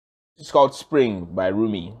It's called Spring by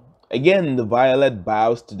Rumi. Again, the violet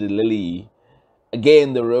bows to the lily.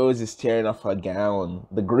 Again, the rose is tearing off her gown.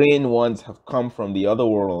 The green ones have come from the other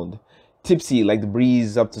world, tipsy like the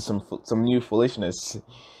breeze up to some new foolishness.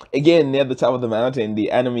 Again, near the top of the mountain, the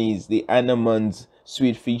anemone's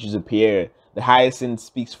sweet features appear. The hyacinth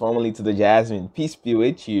speaks formally to the jasmine. Peace be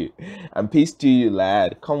with you, and peace to you,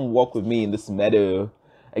 lad. Come walk with me in this meadow.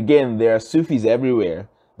 Again, there are Sufis everywhere.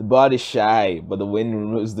 The bud is shy, but the wind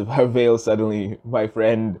removes the veil suddenly, my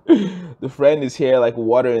friend. The friend is here like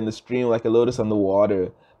water in the stream, like a lotus on the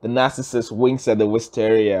water. The narcissus winks at the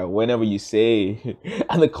wisteria whenever you say,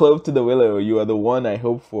 and the clove to the willow, you are the one I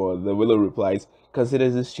hope for. The willow replies, consider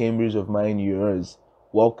these chambers of mine yours.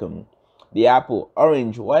 Welcome. The apple,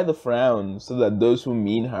 orange, why the frown? So that those who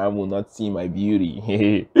mean harm will not see my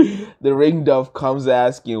beauty. The ringdove comes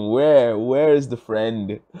asking, where is the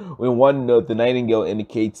friend? With one note, the nightingale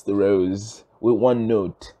indicates the rose. With one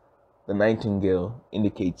note, the nightingale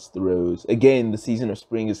indicates the rose. Again, the season of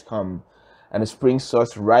spring is come, and the spring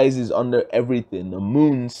source rises under everything, the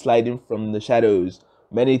moon sliding from the shadows.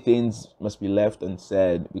 Many things must be left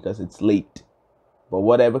unsaid because it's late. But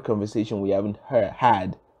whatever conversation we haven't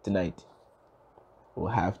had tonight, we'll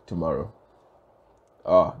have tomorrow.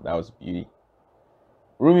 Oh, that was beauty.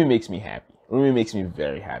 Rumi makes me happy. Rumi makes me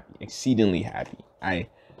very happy, exceedingly happy.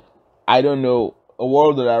 I don't know. A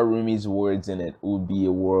world without Rumi's words in it would be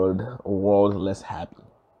a world less happy,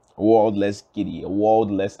 a world less giddy, a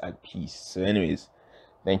world less at peace. So, anyways,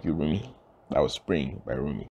 thank you, Rumi. That was Spring by Rumi.